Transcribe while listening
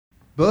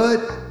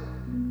But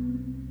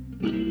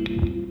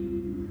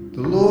the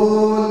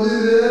Lord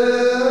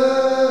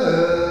liveth,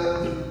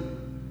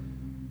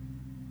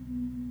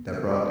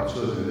 that brought the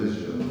children of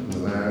Israel from the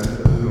land of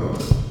the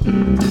north.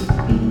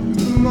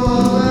 From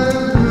all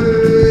lands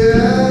whither he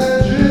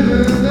had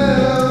driven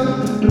them,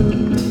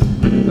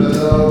 and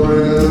I'll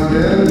bring them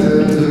again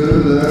into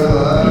their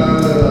land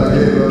that I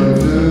gave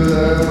unto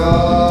their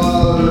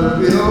father.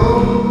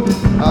 Behold,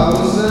 I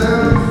will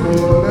send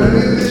for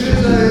many fishes,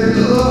 saith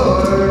the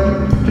Lord,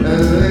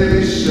 and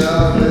they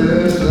shall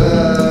fish them.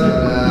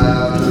 And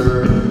after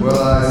will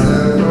I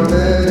send for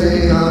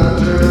many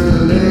hunters,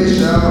 and they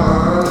shall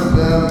hunt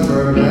them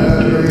from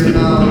every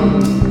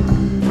mountain,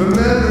 from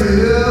every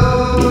hill,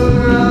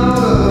 and out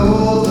of the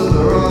holes of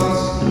the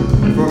rocks.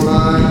 For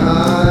mine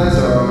eyes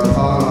are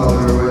upon all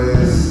their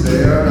ways;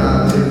 they are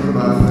not hid from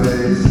my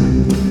face,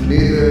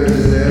 neither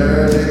is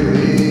there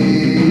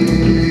iniquity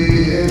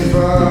in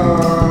front.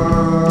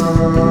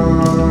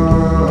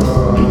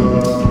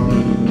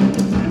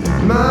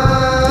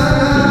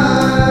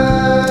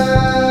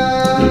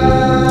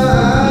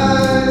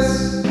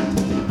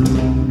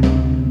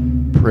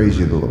 Praise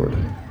you, the Lord.